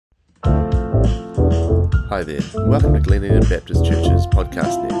Hi there, and welcome to Glen Eden Baptist Church's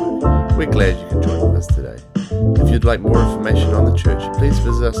podcast network. We're glad you can join with us today. If you'd like more information on the church, please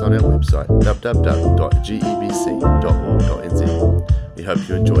visit us on our website, www.gebc.org.nz. We hope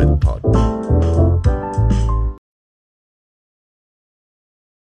you enjoy the pod.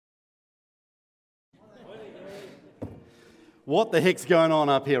 What the heck's going on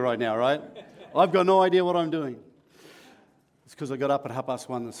up here right now, right? I've got no idea what I'm doing. It's because I got up at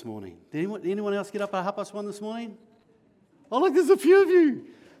 1:30 this morning. Did anyone else get up at 1:30 this morning? Oh, look, there's a few of you.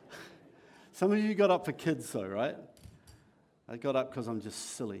 Some of you got up for kids, though, right? I got up because I'm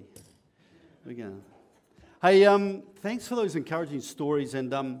just silly. Again. Hey, thanks for those encouraging stories.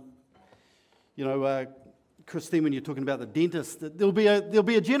 And, Christine, when you're talking about the dentist, there'll be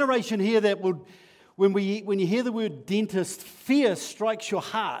a generation here that would, when you hear the word dentist, fear strikes your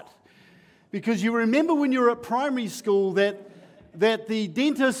heart. Because you remember when you were at primary school that the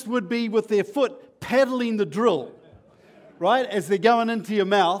dentist would be with their foot paddling the drill, right, as they're going into your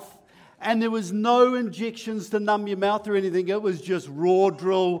mouth, and there was no injections to numb your mouth or anything. It was just raw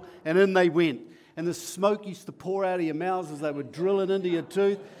drill, and in they went. And the smoke used to pour out of your mouths as they were drilling into your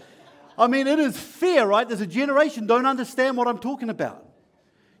tooth. I mean, it is fear, right? There's a generation don't understand what I'm talking about.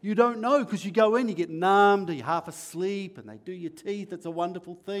 You don't know because you go in, you get numbed, you're half asleep, and they do your teeth. It's a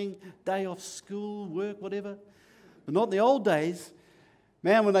wonderful thing. Day off school, work, whatever. But not in the old days.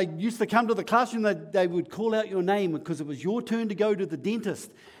 Man, when they used to come to the classroom, they would call out your name because it was your turn to go to the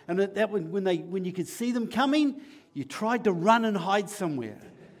dentist. And when you could see them coming, you tried to run and hide somewhere.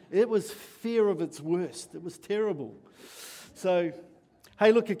 It was fear of its worst. It was terrible. So,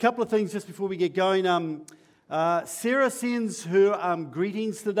 hey, look, a couple of things just before we get going. Sarah sends her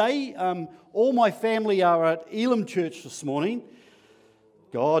greetings today. All my family are at Elim Church this morning.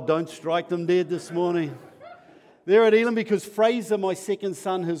 God, don't strike them dead this morning. They're at Elim because Fraser, my second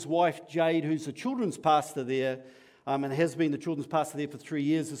son, his wife Jade, who's the children's pastor there, and has been the children's pastor there for 3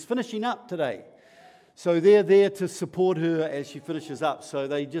 years, is finishing up today. So they're there to support her as she finishes up. So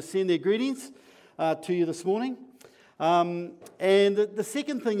they just send their greetings to you this morning. And the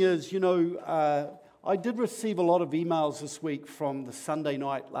second thing is, I did receive a lot of emails this week from the Sunday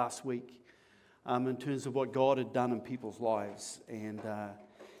night last week in terms of what God had done in people's lives. And,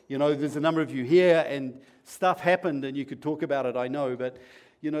 there's a number of you here and stuff happened and you could talk about it, I know. But,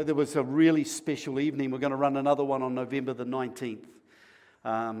 there was a really special evening. We're going to run another one on November the 19th.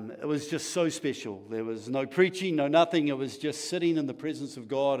 It was just so special. There was no preaching, no nothing. It was just sitting in the presence of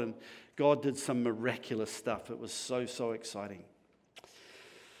God. And God did some miraculous stuff. It was so, so exciting.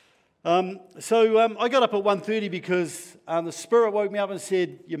 I got up at 1:30 because the Spirit woke me up and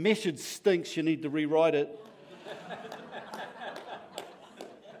said, your message stinks, you need to rewrite it.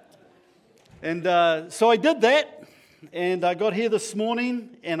 And so I did that, and I got here this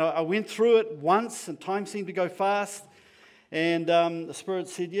morning, and I went through it once, and time seemed to go fast, and the Spirit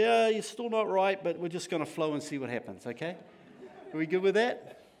said, yeah, you're still not right, but we're just going to flow and see what happens, okay? Are we good with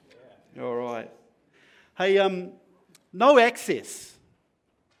that? Yeah. All right. Hey, no access.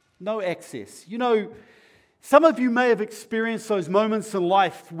 No access. Some of you may have experienced those moments in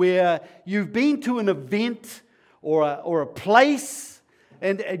life where you've been to an event or a place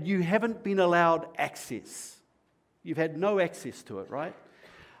and you haven't been allowed access. You've had no access to it, right?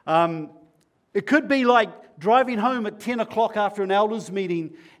 It could be like driving home at 10 o'clock after an elders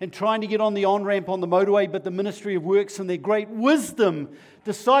meeting and trying to get on the on-ramp on the motorway, but the Ministry of Works in their great wisdom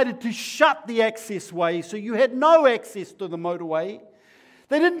decided to shut the access way, so you had no access to the motorway.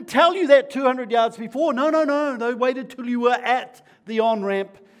 They didn't tell you that 200 yards before. No. They waited till you were at the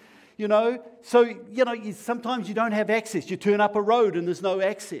on-ramp, So, sometimes you don't have access. You turn up a road and there's no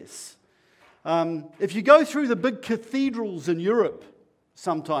access. If you go through the big cathedrals in Europe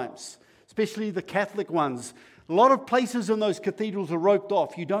sometimes, especially the Catholic ones, a lot of places in those cathedrals are roped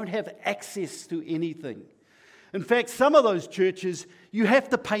off. You don't have access to anything. In fact, some of those churches, you have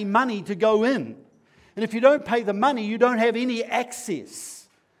to pay money to go in. And if you don't pay the money, you don't have any access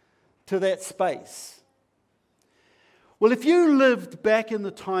to that space. Well, if you lived back in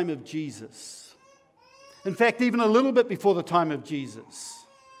the time of Jesus, in fact, even a little bit before the time of Jesus,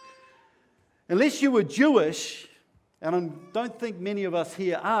 unless you were Jewish, and I don't think many of us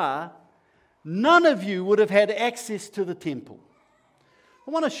here are, none of you would have had access to the temple.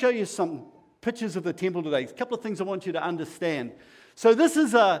 I want to show you some pictures of the temple today. A couple of things I want you to understand. So this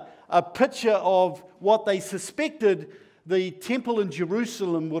is a picture of what they suspected the temple in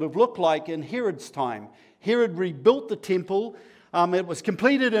Jerusalem would have looked like in Herod's time. Herod rebuilt the temple. It was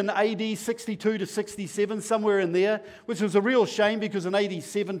completed in AD 62 to 67, somewhere in there, which was a real shame because in AD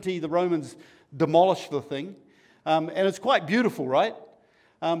 70 the Romans demolished the thing. And it's quite beautiful, right?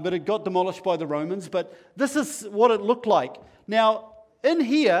 but it got demolished by the Romans. But this is what it looked like. Now, in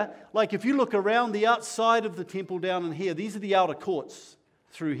here, like if you look around the outside of the temple down in here, these are the outer courts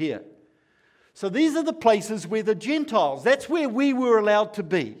through here. So these are the places where the Gentiles, that's where we were allowed to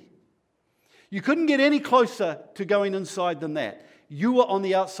be. You couldn't get any closer to going inside than that. You were on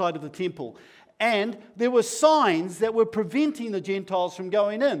the outside of the temple. And there were signs that were preventing the Gentiles from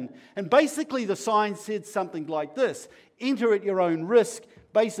going in. And basically the sign said something like this: enter at your own risk.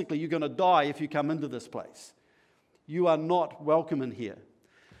 Basically, you're going to die if you come into this place. You are not welcome in here.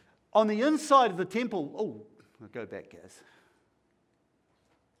 On the inside of the temple, I'll go back, Gaz.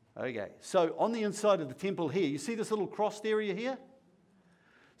 Okay, so on the inside of the temple here, you see this little crossed area here?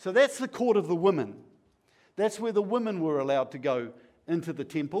 So that's the court of the women. That's where the women were allowed to go into the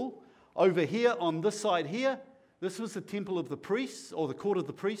temple. Over here, on this side here, this was the temple of the priests, or the court of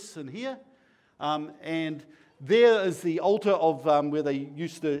the priests in here. And there is the altar of where they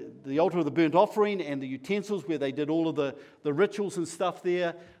used the altar of the burnt offering and the utensils where they did all of the rituals and stuff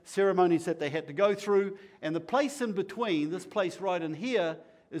there, ceremonies that they had to go through. And the place in between, this place right in here,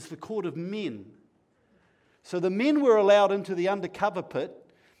 is the court of men. So the men were allowed into the undercover pit,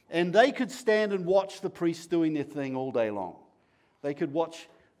 and they could stand and watch the priests doing their thing all day long. They could watch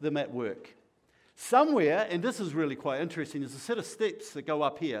them at work. Somewhere, and this is really quite interesting, there's a set of steps that go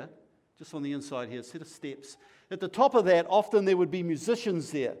up here, just on the inside here, a set of steps. At the top of that, often there would be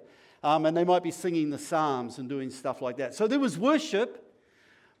musicians there, and they might be singing the psalms and doing stuff like that. So there was worship,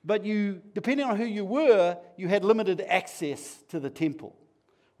 but you, depending on who you were, you had limited access to the temple.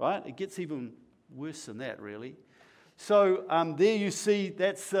 Right? It gets even worse than that, really. So there you see,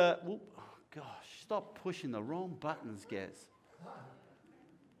 that's... gosh, stop pushing the wrong buttons, Gaz.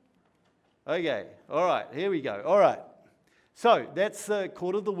 Okay, all right, here we go. All right. So that's the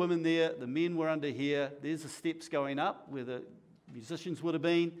court of the women there. The men were under here. There's the steps going up where the musicians would have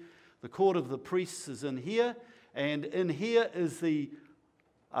been. The court of the priests is in here. And in here is the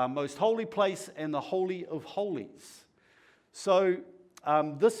most holy place and the Holy of Holies. So...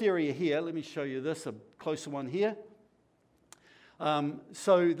 this area here, let me show you this, a closer one here.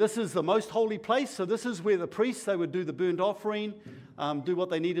 So this is the most holy place. So this is where the priests, they would do the burnt offering, do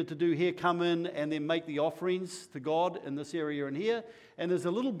what they needed to do here, come in and then make the offerings to God in this area in here. And there's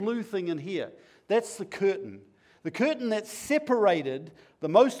a little blue thing in here. That's the curtain. The curtain that separated the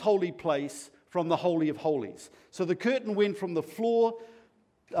most holy place from the Holy of Holies. So the curtain went from the floor,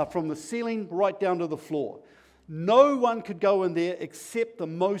 from the ceiling right down to the floor. No one could go in there except the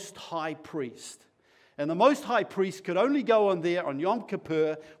Most High Priest. And the Most High Priest could only go in there on Yom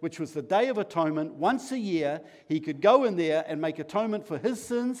Kippur, which was the Day of Atonement. Once a year, he could go in there and make atonement for his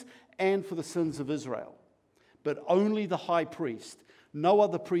sins and for the sins of Israel. But only the High Priest. No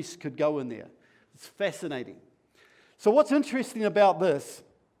other priest could go in there. It's fascinating. So what's interesting about this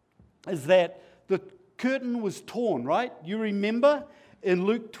is that the curtain was torn, right? You remember in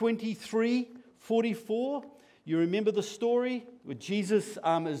Luke 23:44, you remember the story where Jesus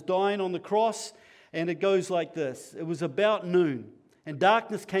is dying on the cross, and it goes like this. It was about noon, and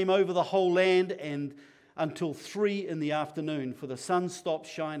darkness came over the whole land and until 3 p.m, for the sun stopped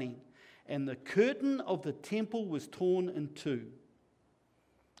shining, and the curtain of the temple was torn in two.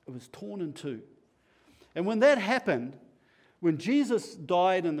 It was torn in two. And when that happened, when Jesus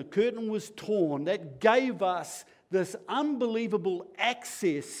died and the curtain was torn, that gave us this unbelievable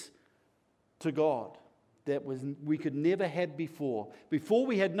access to God that we could never have before. Before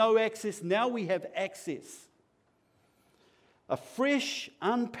we had no access, now we have access. A fresh,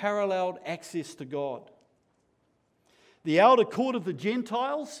 unparalleled access to God. The outer court of the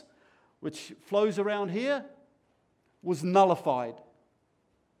Gentiles, which flows around here, was nullified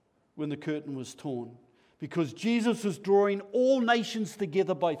when the curtain was torn, because Jesus was drawing all nations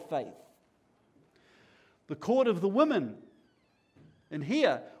together by faith. The court of the women in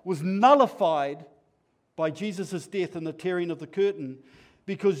here was nullified by Jesus' death and the tearing of the curtain,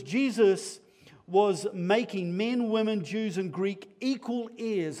 because Jesus was making men, women, Jews, and Greek equal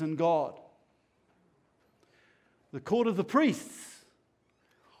heirs in God. The court of the priests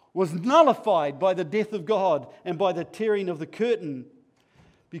was nullified by the death of God and by the tearing of the curtain,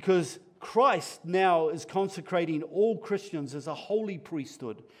 because Christ now is consecrating all Christians as a holy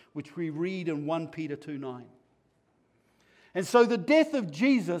priesthood, which we read in 1 Peter 2:9. And so the death of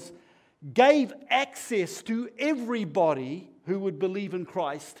Jesus gave access to everybody who would believe in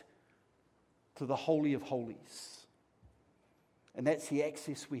Christ to the Holy of Holies. And that's the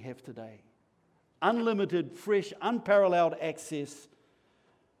access we have today. Unlimited, fresh, unparalleled access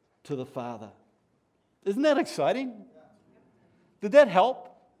to the Father. Isn't that exciting? Did that help?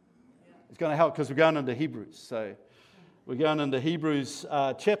 It's going to help because we're going into Hebrews. So, We're going into Hebrews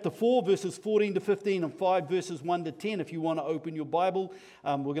chapter 4, verses 14 to 15, and 5 verses 1 to 10. If you want to open your Bible,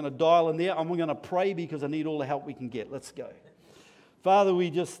 we're going to dial in there, and we're going to pray because I need all the help we can get. Let's go. Father,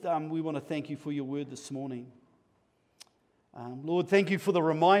 we want to thank you for your word this morning. Lord, thank you for the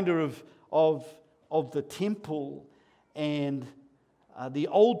reminder of the temple and the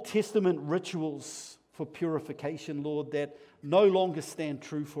Old Testament rituals for purification, Lord, that no longer stand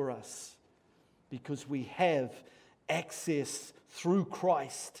true for us because we have access through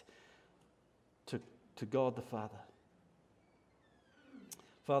Christ to God the Father.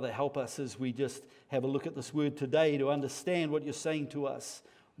 Father, help us as we just have a look at this word today to understand what you're saying to us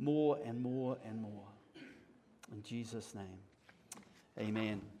more and more and more. In Jesus' name,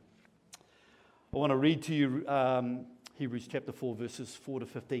 amen. I want to read to you Hebrews chapter 4, verses 4 to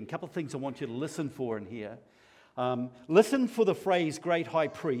 15. A couple of things I want you to listen for in here. Listen for the phrase great high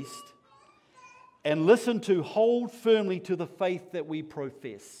priest, and listen to hold firmly to the faith that we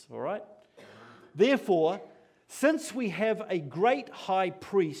profess. All right? Therefore, since we have a great high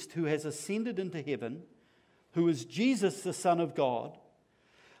priest who has ascended into heaven, who is Jesus the Son of God,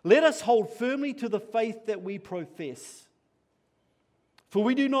 let us hold firmly to the faith that we profess. For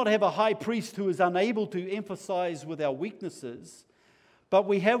we do not have a high priest who is unable to empathize with our weaknesses, but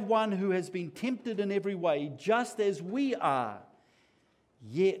we have one who has been tempted in every way, just as we are,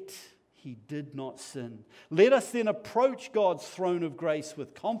 yet he did not sin. Let us then approach God's throne of grace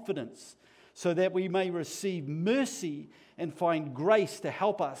with confidence, so that we may receive mercy and find grace to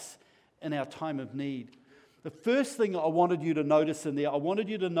help us in our time of need. The first thing I wanted you to notice in there, I wanted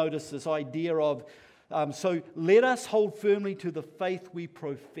you to notice this idea of, so let us hold firmly to the faith we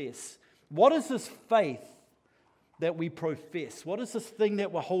profess. What is this faith that we profess? What is this thing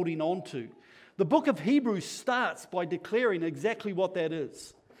that we're holding on to? The book of Hebrews starts by declaring exactly what that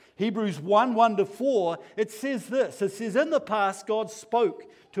is. Hebrews 1 to 4, it says this. It says, in the past, God spoke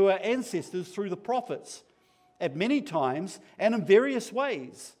to our ancestors through the prophets at many times and in various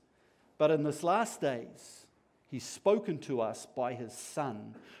ways. But in this last days, he's spoken to us by his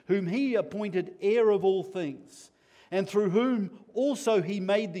Son, whom he appointed heir of all things, and through whom also he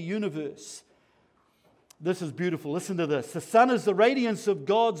made the universe. This is beautiful. Listen to this. The Son is the radiance of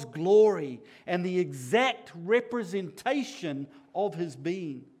God's glory and the exact representation of his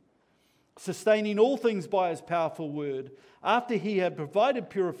being, sustaining all things by his powerful word. After he had provided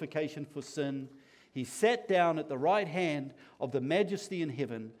purification for sin, he sat down at the right hand of the majesty in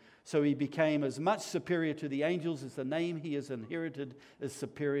heaven. So he became as much superior to the angels as the name he has inherited is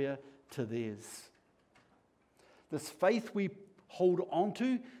superior to theirs. This faith we hold on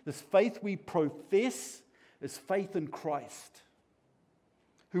to, this faith we profess, is faith in Christ,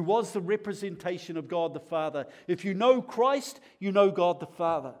 who was the representation of God the Father. If you know Christ, you know God the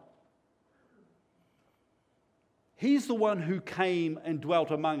Father. He's the one who came and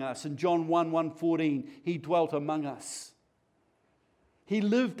dwelt among us. In John 1:14, he dwelt among us. He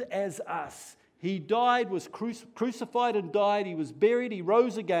lived as us. He died, was crucified and died. He was buried. He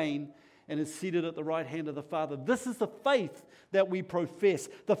rose again and is seated at the right hand of the Father. This is the faith that we profess,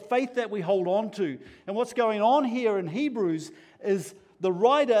 the faith that we hold on to. And what's going on here in Hebrews is the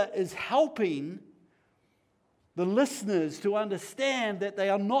writer is helping the listeners to understand that they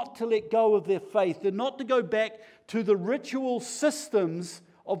are not to let go of their faith. They're not to go back to the ritual systems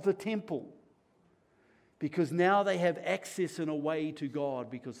of the temple, because now they have access in a way to God,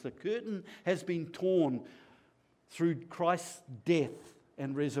 because the curtain has been torn through Christ's death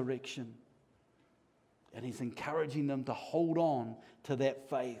and resurrection. And he's encouraging them to hold on to that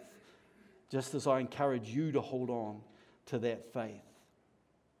faith, just as I encourage you to hold on to that faith.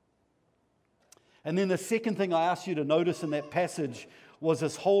 And then the second thing I asked you to notice in that passage was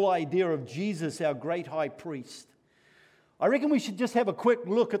this whole idea of Jesus, our great high priest. I reckon we should just have a quick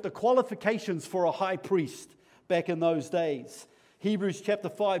look at the qualifications for a high priest back in those days. Hebrews chapter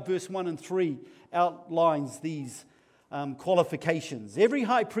 5, verse 1 and 3 outlines these qualifications. Every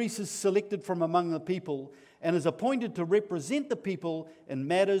high priest is selected from among the people and is appointed to represent the people in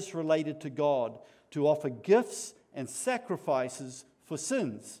matters related to God, to offer gifts and sacrifices for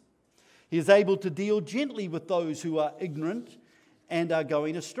sins. He is able to deal gently with those who are ignorant and are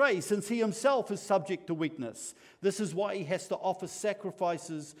going astray, since he himself is subject to weakness. This is why he has to offer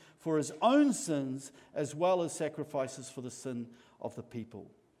sacrifices for his own sins as well as sacrifices for the sin of the people.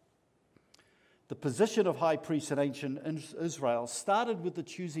 The position of high priest in ancient Israel started with the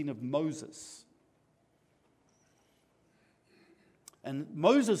choosing of Moses. And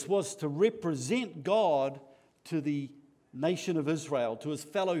Moses was to represent God to the nation of Israel, to his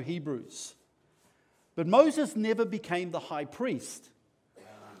fellow Hebrews. But Moses never became the high priest.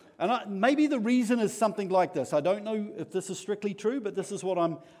 And maybe the reason is something like this. I don't know if this is strictly true, but this is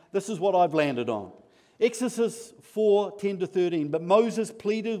what I've landed on. Exodus 4:10-13. But Moses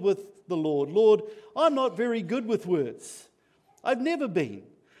pleaded with the Lord, Lord, I'm not very good with words. I've never been,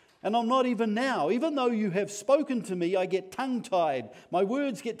 and I'm not even now. Even though you have spoken to me, I get tongue-tied. My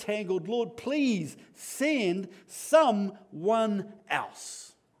words get tangled. Lord, please send someone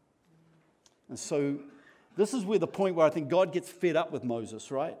else. And so this is where the point where I think God gets fed up with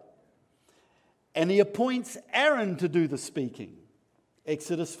Moses, right? And he appoints Aaron to do the speaking.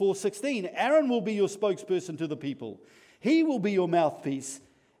 Exodus 4:16, Aaron will be your spokesperson to the people. He will be your mouthpiece,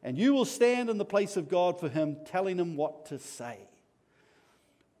 and you will stand in the place of God for him, telling him what to say.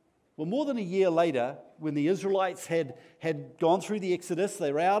 Well, more than a year later, when the Israelites had gone through the Exodus,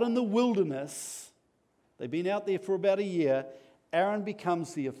 they were out in the wilderness. They've been out there for about a year. Aaron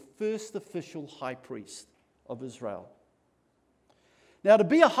becomes the first official high priest of Israel. Now, to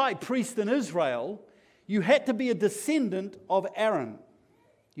be a high priest in Israel, you had to be a descendant of Aaron.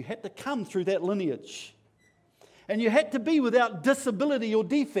 You had to come through that lineage. And you had to be without disability or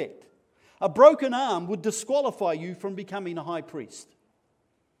defect. A broken arm would disqualify you from becoming a high priest.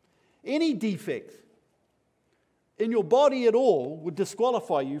 Any defect in your body at all would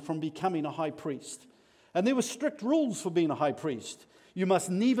disqualify you from becoming a high priest. And there were strict rules for being a high priest. You must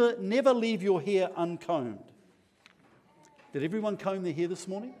never leave your hair uncombed. Did everyone comb their hair this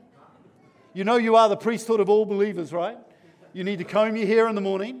morning? You know you are the priesthood of all believers, right? You need to comb your hair in the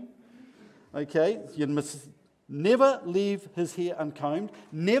morning. Okay, you must never leave his hair uncombed.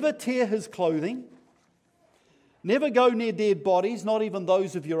 Never tear his clothing. Never go near dead bodies, not even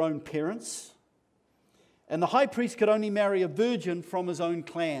those of your own parents. And the high priest could only marry a virgin from his own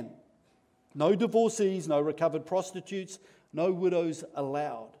clan. No divorcees, no recovered prostitutes, no widows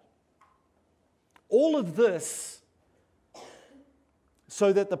allowed. All of this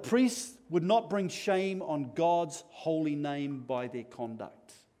so that the priests would not bring shame on God's holy name by their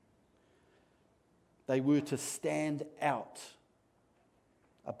conduct. They were to stand out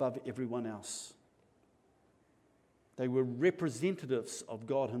above everyone else. They were representatives of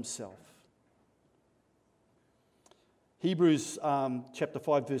God himself. Hebrews chapter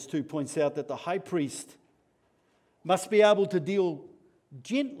 5 verse 2 points out that the high priest must be able to deal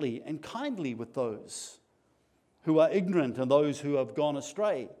gently and kindly with those who are ignorant and those who have gone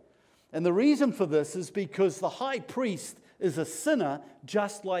astray. And the reason for this is because the high priest is a sinner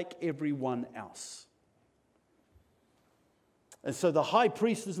just like everyone else. And so the high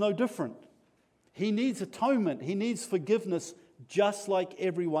priest is no different. He needs atonement. He needs forgiveness just like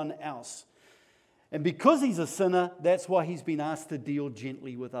everyone else. And because he's a sinner, that's why he's been asked to deal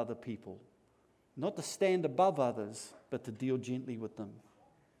gently with other people. Not to stand above others, but to deal gently with them.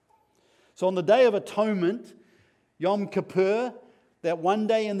 So on the Day of Atonement, Yom Kippur, that one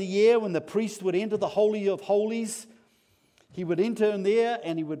day in the year when the priest would enter the Holy of Holies, he would enter in there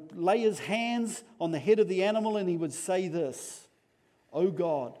and he would lay his hands on the head of the animal and he would say this, "O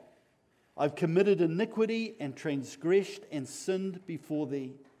God, I've committed iniquity and transgressed and sinned before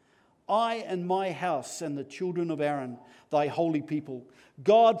thee. I and my house and the children of Aaron, thy holy people.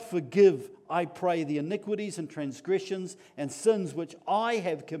 God, forgive, I pray, the iniquities and transgressions and sins which I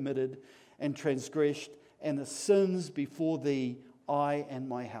have committed and transgressed, and the sins before thee, I and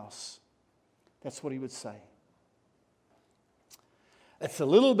my house." That's what he would say. It's a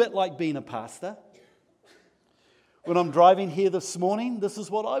little bit like being a pastor. When I'm driving here this morning, this is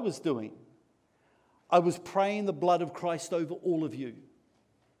what I was doing. I was praying the blood of Christ over all of you.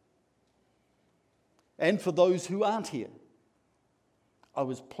 And for those who aren't here, I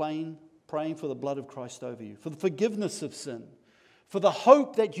was praying for the blood of Christ over you, for the forgiveness of sin, for the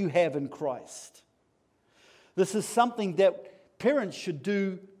hope that you have in Christ. This is something that parents should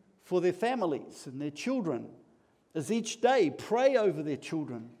do for their families and their children, is each day pray over their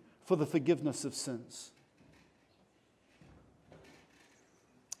children for the forgiveness of sins.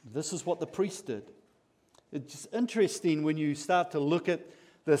 This is what the priest did. It's interesting when you start to look at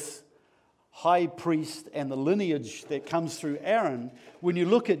this high priest and the lineage that comes through Aaron. When you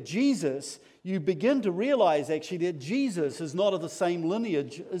look at Jesus, you begin to realize actually that Jesus is not of the same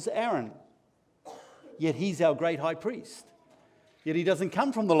lineage as Aaron. Yet he's our great high priest. Yet he doesn't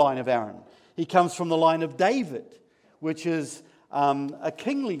come from the line of Aaron. He comes from the line of David, which is a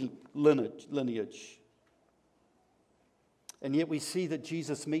kingly lineage. And yet we see that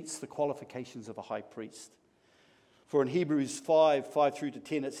Jesus meets the qualifications of a high priest. For in Hebrews 5 through to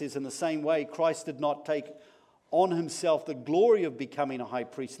 10, it says, "In the same way, Christ did not take on himself the glory of becoming a high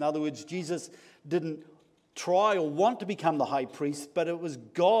priest." In other words, Jesus didn't try or want to become the high priest, but it was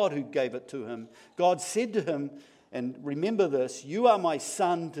God who gave it to him. God said to him, And remember this, you are my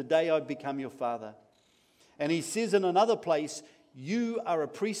son, today I've become your father. And he says in another place, you are a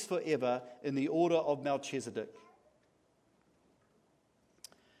priest forever in the order of Melchizedek.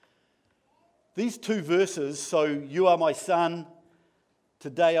 These two verses, so you are my son,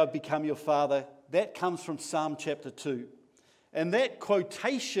 today I've become your father, that comes from Psalm chapter 2. And that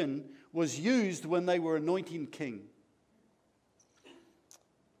quotation was used when they were anointing king.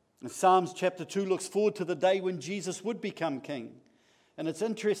 And Psalms chapter 2 looks forward to the day when Jesus would become king. And it's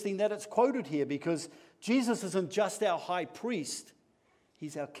interesting that it's quoted here because Jesus isn't just our high priest,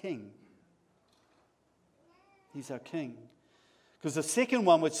 he's our king. He's our king. Because the second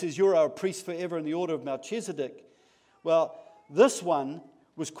one, which says, you are a priest forever in the order of Melchizedek, well, this one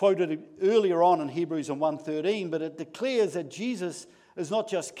was quoted earlier on in Hebrews 1:13, but it declares that Jesus is not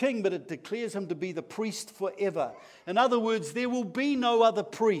just king, but it declares him to be the priest forever. In other words, there will be no other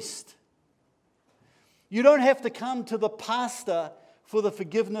priest. You don't have to come to the pastor for the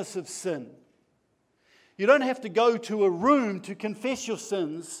forgiveness of sin. You don't have to go to a room to confess your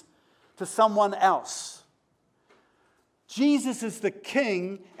sins to someone else. Jesus is the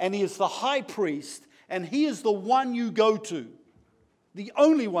king and he is the high priest, and he is the one you go to, the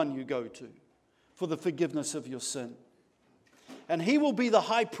only one you go to for the forgiveness of your sin. And he will be the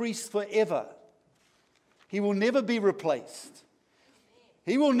high priest forever. He will never be replaced.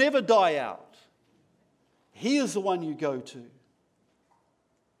 He will never die out. He is the one you go to.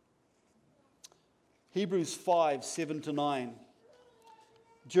 Hebrews 5:7-9.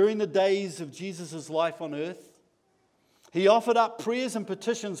 During the days of Jesus' life on earth, he offered up prayers and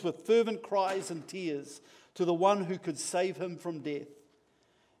petitions with fervent cries and tears to the one who could save him from death.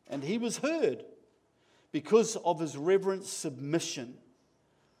 And he was heard because of his reverent submission.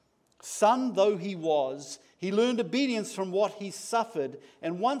 Son though he was, he learned obedience from what he suffered,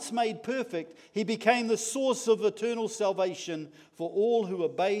 and once made perfect, he became the source of eternal salvation for all who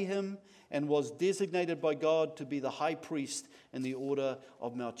obey him, and was designated by God to be the high priest in the order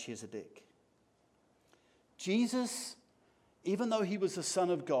of Melchizedek. Jesus, even though he was the Son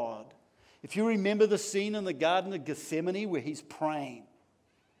of God, if you remember the scene in the Garden of Gethsemane where he's praying,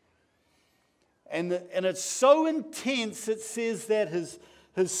 and it's so intense, it says that his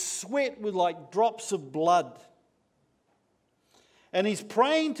sweat was like drops of blood. And he's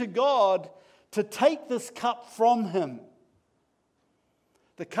praying to God to take this cup from him,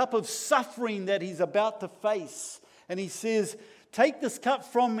 the cup of suffering that he's about to face. And he says, take this cup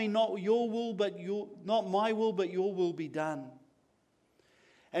from me, not my will, but your will be done.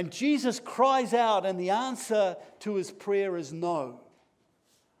 And Jesus cries out, and the answer to his prayer is no.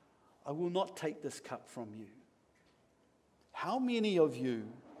 I will not take this cup from you. How many of you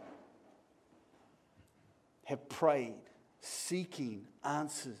have prayed, seeking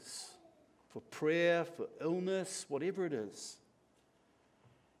answers for prayer, for illness, whatever it is?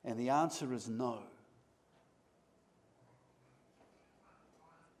 And the answer is no.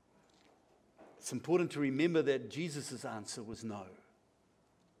 It's important to remember that Jesus' answer was no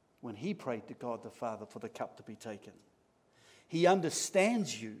when he prayed to God the Father for the cup to be taken. He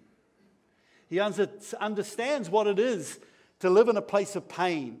understands you. He understands what it is to live in a place of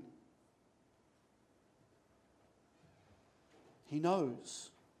pain. He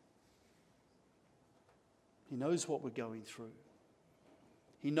knows. He knows what we're going through.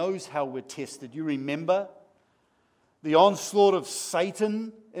 He knows how we're tested. You remember the onslaught of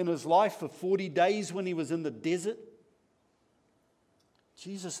Satan in his life for 40 days when he was in the desert?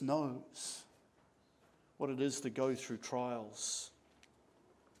 Jesus knows what it is to go through trials.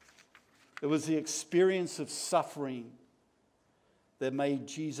 It was the experience of suffering that made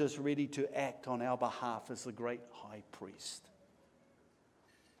Jesus ready to act on our behalf as the great high priest,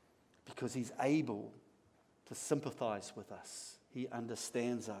 because he's able to sympathize with us. He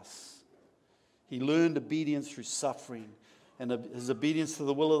understands us. He learned obedience through suffering, and his obedience to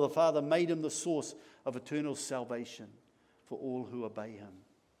the will of the Father made him the source of eternal salvation for all who obey him.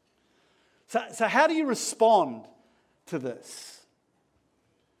 So how do you respond to this?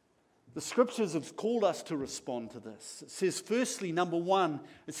 The scriptures have called us to respond to this. It says, firstly, number one,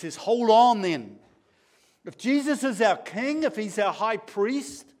 it says, hold on then. If Jesus is our king, if he's our high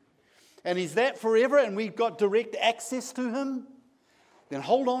priest, and he's that forever, and we've got direct access to him, then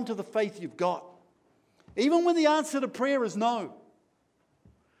hold on to the faith you've got. Even when the answer to prayer is no.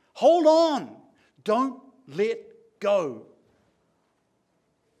 Hold on. Don't let go.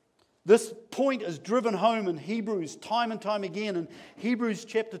 This point is driven home in Hebrews time and time again. In Hebrews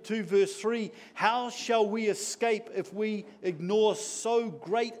chapter 2, verse 3, how shall we escape if we ignore so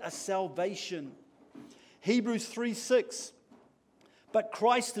great a salvation? Hebrews 3:6, But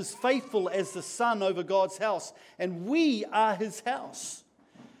Christ is faithful as the Son over God's house, and we are His house,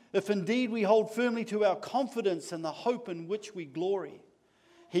 if indeed we hold firmly to our confidence and the hope in which we glory.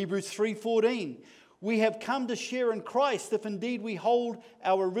 Hebrews 3:14, we have come to share in Christ if indeed we hold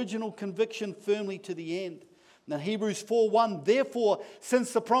our original conviction firmly to the end. Now Hebrews 4:1, therefore,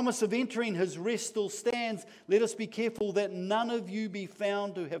 since the promise of entering His rest still stands, let us be careful that none of you be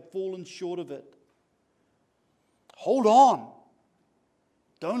found to have fallen short of it. Hold on.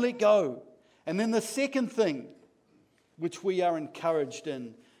 Don't let go. And then the second thing which we are encouraged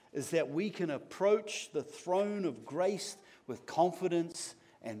in is that we can approach the throne of grace with confidence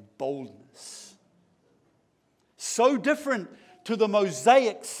and boldness. So different to the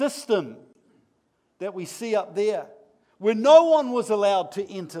Mosaic system that we see up there, where no one was allowed to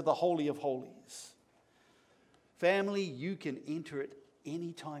enter the Holy of Holies. Family, you can enter it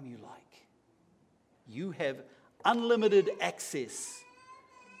anytime you like. You have unlimited access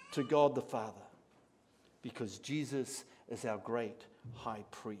to God the Father because Jesus is our great high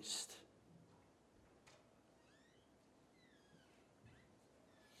priest.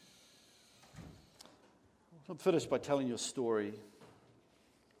 I'll finish by telling you a story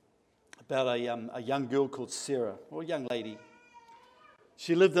about a young girl called Sarah, or a young lady.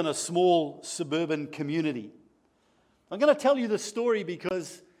 She lived in a small suburban community. I'm going to tell you this story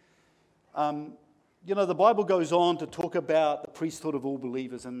because, the Bible goes on to talk about the priesthood of all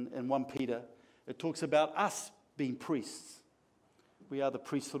believers in 1 Peter. It talks about us being priests. We are the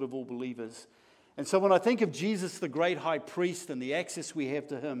priesthood of all believers. And so when I think of Jesus, the great high priest, and the access we have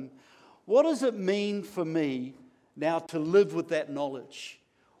to Him, what does it mean for me now to live with that knowledge?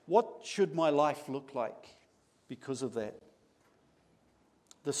 What should my life look like because of that?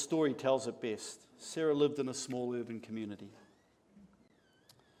 The story tells it best. Sarah lived in a small urban community.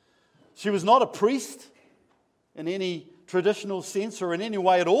 She was not a priest in any traditional sense or in any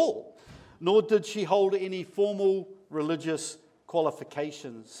way at all, nor did she hold any formal religious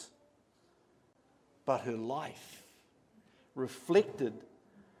qualifications. But her life reflected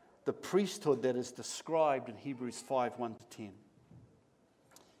the priesthood that is described in Hebrews 5:1-10.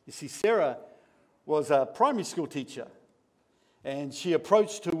 You see, Sarah was a primary school teacher, and she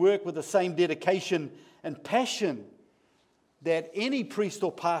approached her work with the same dedication and passion that any priest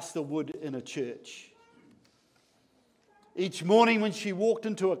or pastor would in a church. Each morning when she walked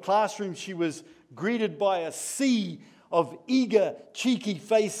into a classroom, she was greeted by a sea of eager, cheeky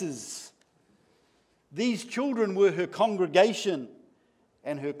faces. These children were her congregation,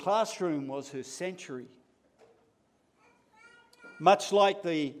 and her classroom was her sanctuary. Much like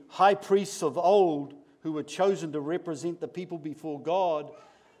the high priests of old who were chosen to represent the people before God,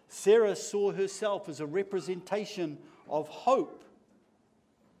 Sarah saw herself as a representation of hope,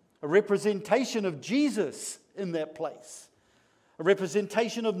 a representation of Jesus in that place, a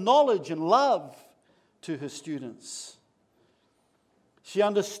representation of knowledge and love to her students. She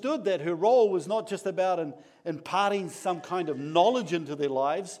understood that her role was not just about imparting some kind of knowledge into their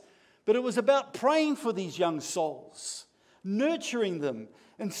lives, but it was about praying for these young souls, nurturing them,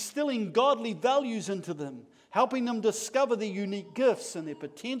 instilling godly values into them, helping them discover their unique gifts and their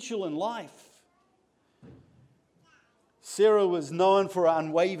potential in life. Sarah was known for her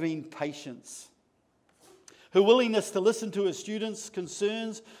unwavering patience. Her willingness to listen to her students'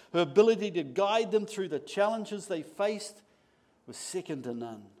 concerns, her ability to guide them through the challenges they faced was second to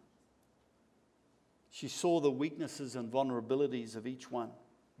none. She saw the weaknesses and vulnerabilities of each one,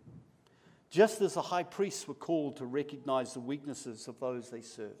 just as the high priests were called to recognize the weaknesses of those they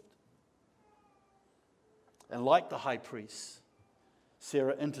served. And like the high priests,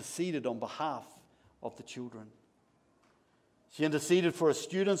 Sarah interceded on behalf of the children. She interceded for her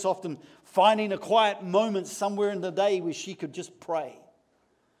students, often finding a quiet moment somewhere in the day where she could just pray.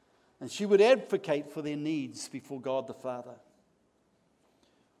 And she would advocate for their needs before God the Father.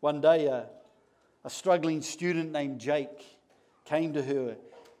 One day, a struggling student named Jake came to her,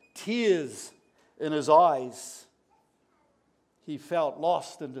 tears in his eyes. He felt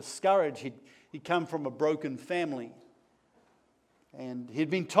lost and discouraged. He'd come from a broken family. And he'd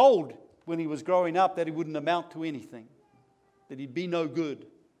been told when he was growing up that he wouldn't amount to anything, that he'd be no good.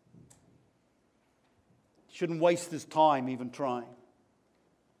 He shouldn't waste his time even trying.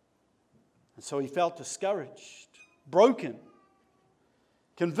 And so he felt discouraged, broken,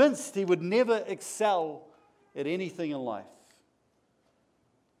 convinced he would never excel at anything in life.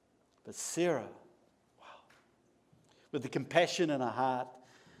 But Sarah, with the compassion in her heart,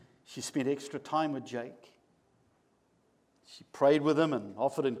 she spent extra time with Jake. She prayed with him and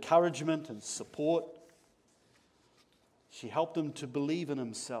offered encouragement and support. She helped him to believe in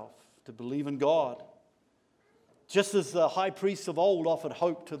himself, to believe in God, just as the high priests of old offered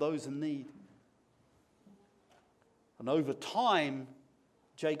hope to those in need. And over time,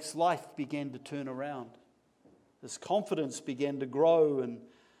 Jake's life began to turn around. His confidence began to grow and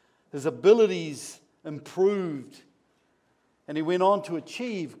his abilities improved. And he went on to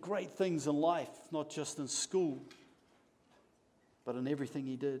achieve great things in life, not just in school, but in everything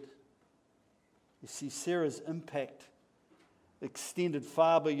he did. You see, Sarah's impact extended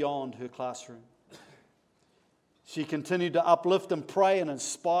far beyond her classroom. She continued to uplift and pray and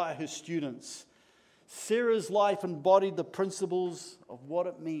inspire her students. Sarah's life embodied the principles of what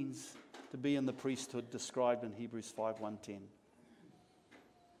it means to be in the priesthood described in Hebrews 5:1-10.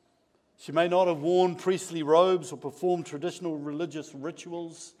 She may not have worn priestly robes or performed traditional religious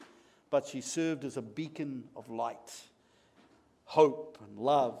rituals, but she served as a beacon of light, hope and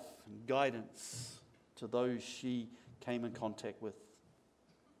love and guidance to those she came in contact with.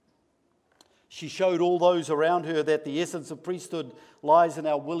 She showed all those around her that the essence of priesthood lies in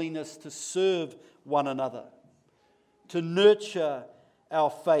our willingness to serve one another, to nurture our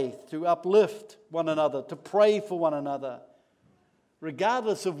faith, to uplift one another, to pray for one another,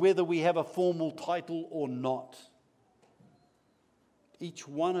 regardless of whether we have a formal title or not. Each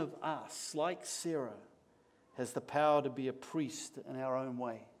one of us, like Sarah, has the power to be a priest in our own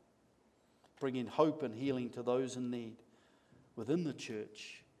way, bringing hope and healing to those in need within the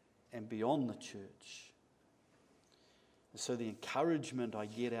church and beyond the church. And so the encouragement I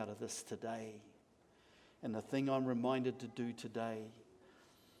get out of this today, and the thing I'm reminded to do today,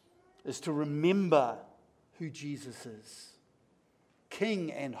 is to remember who Jesus is,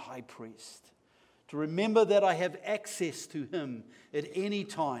 King and High Priest. To remember that I have access to Him at any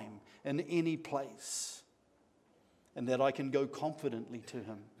time, in any place, and that I can go confidently to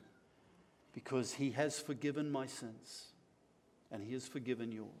Him because He has forgiven my sins and He has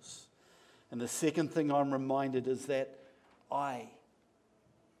forgiven yours. And the second thing I'm reminded is that I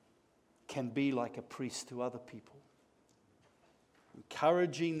can be like a priest to other people,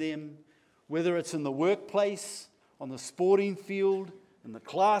 encouraging them, whether it's in the workplace, on the sporting field, in the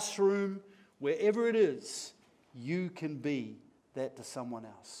classroom, wherever it is, you can be that to someone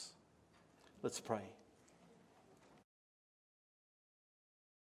else. Let's pray.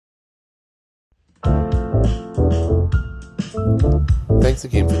 Thanks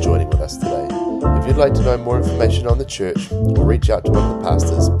again for joining with us today. If you'd like to know more information on the church or reach out to one of the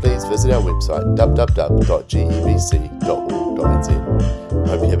pastors, please visit our website www.gebc.org.nz. I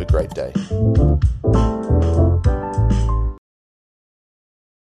hope you have a great day.